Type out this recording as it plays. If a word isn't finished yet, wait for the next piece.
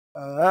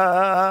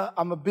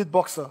I'm a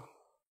beatboxer.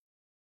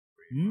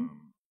 Hmm?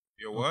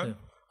 You're what? Okay.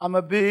 I'm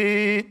a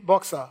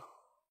beatboxer.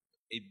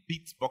 A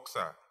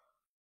beatboxer.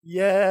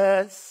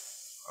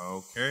 Yes.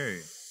 Okay.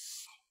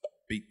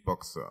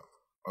 Beatboxer.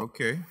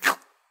 Okay.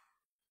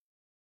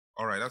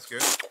 All right, that's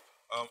good.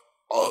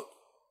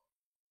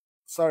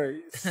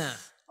 Sorry.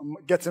 I'm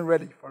getting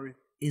ready for it.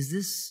 Is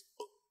this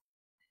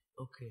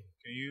okay?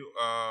 Can you?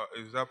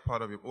 Is that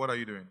part of it? What are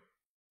you doing?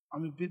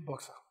 I'm a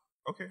beatboxer.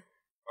 Okay.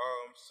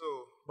 So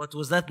But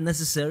was that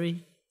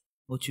necessary?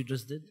 What you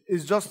just did?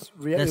 It's just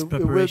That's a way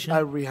preparation? I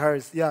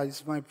rehearse. Yeah,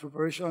 it's my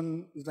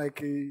preparation. It's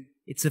like a...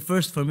 It's a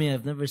first for me.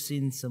 I've never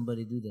seen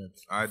somebody do that.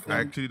 I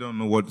actually don't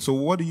know what. So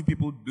what do you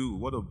people do?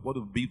 What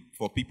do beat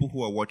for people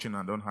who are watching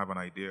and don't have an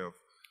idea of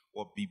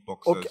what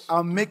beatboxers? Okay,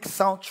 I'll make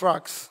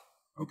soundtracks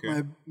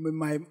Okay. with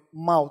my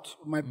mouth,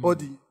 my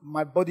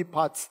body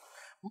parts.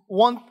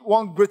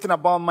 One great thing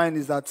about mine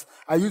is that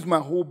I use my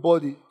whole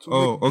body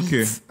to make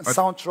beats and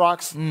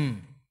soundtracks.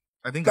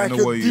 I think Like I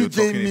know a what you're DJ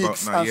talking about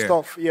mix now. and Yeah.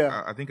 stuff,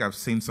 yeah. I think I've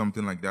seen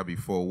something like that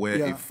before, where a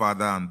Yeah.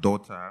 father and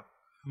daughter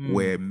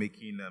were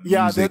making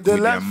Yeah, music they with their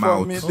learn mouth.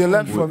 from me. They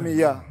learn from me.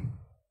 Yeah,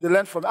 they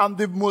learn from me.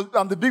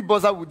 I'm the big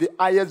buzzer with the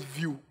highest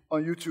view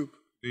on YouTube.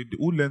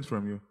 Who learns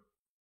from you?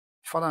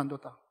 Father and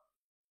daughter.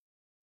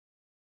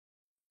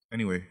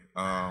 Anyway,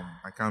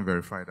 I can't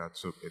verify that,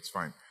 so it's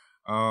fine.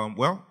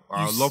 Well,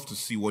 I'd love to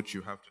see what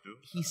you have to do.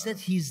 He said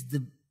he's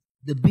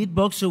the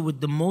beatboxer with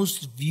the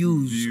most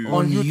views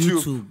on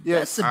YouTube.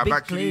 Yes. That's a I've big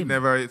actually claim.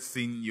 never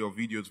seen your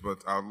videos,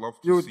 but I'd love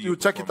to see You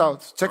check it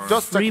out. performance. Just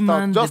check it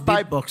Freeman out. the Just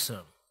type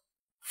beatboxer.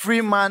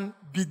 Freeman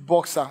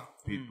beatboxer.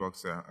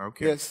 Beatboxer.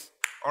 Okay. Yes.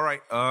 All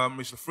right,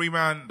 Mr.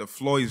 Freeman, the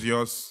floor is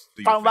yours.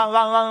 Do you Bang, think- bang,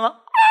 bang, bang, bang.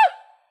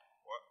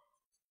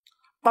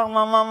 Bang,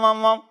 bang, bang,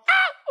 bang, bang.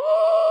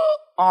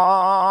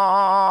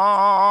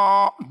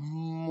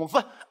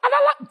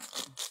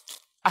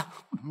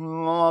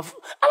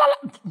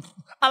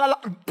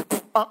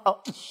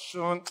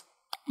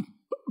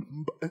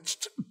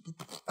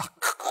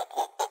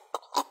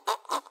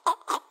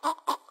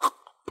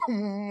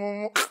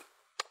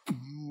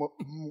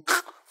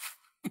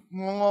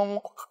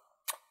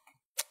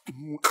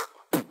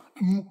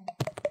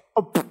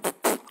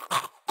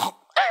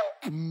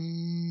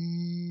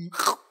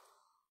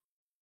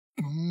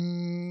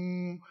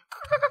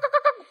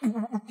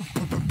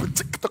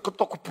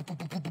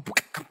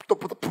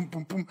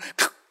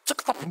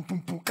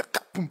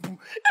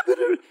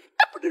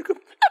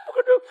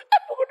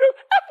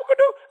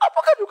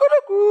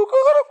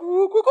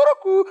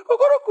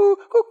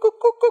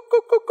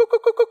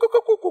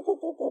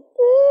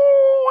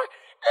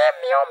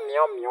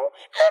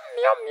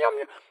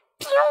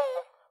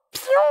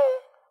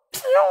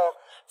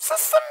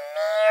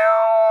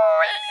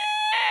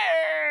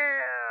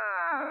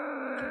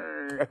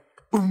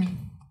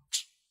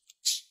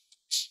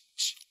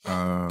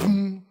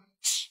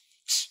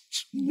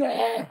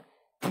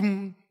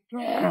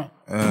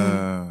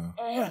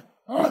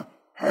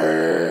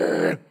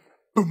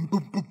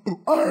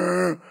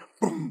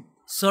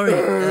 Sorry,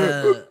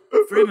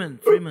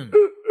 Freeman.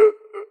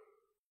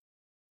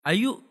 Are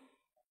you?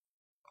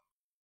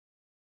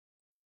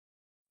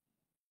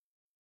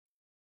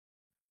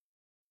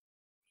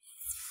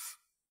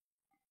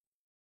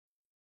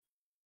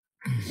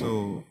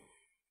 So,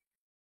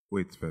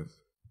 wait first.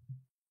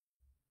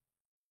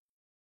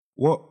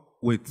 What?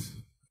 Wait.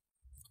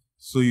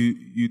 So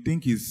you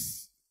think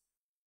it's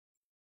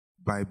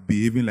by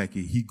behaving like a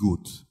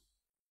he-goat?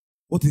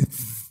 What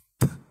is?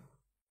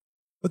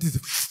 What is?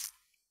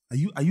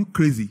 Are you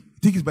crazy? You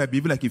think it's by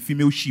behaving like a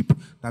female sheep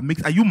that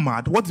makes? Are you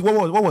mad? What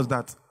was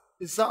that?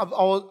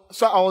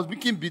 I was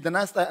making beat and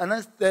I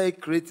started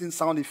creating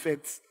sound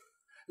effects.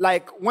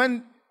 Like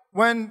when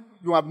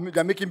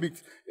they're making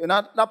beats, you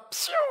know,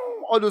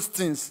 all those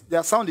things, they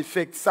are sound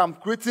effects. So I'm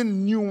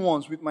creating new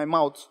ones with my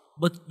mouth.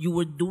 But you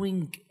were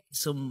doing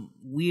some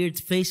weird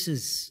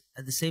faces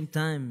at the same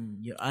time.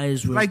 Your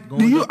eyes were Like,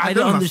 going. I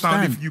don't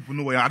understand. If you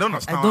know where I don't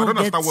understand. I don't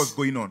understand what's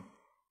going on.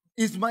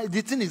 The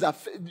thing is,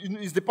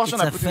 it's the passion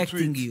It's I put into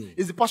affecting it. you.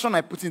 It's the passion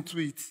I put into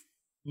it.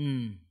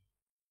 Mm.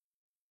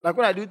 Like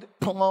when I do,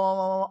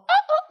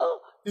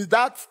 is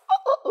that?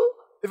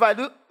 If I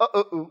do,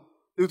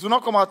 it will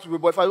not come out to me.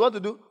 But if I want to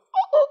do,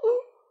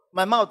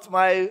 my mouth,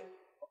 my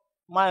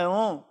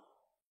own,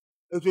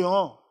 it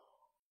will.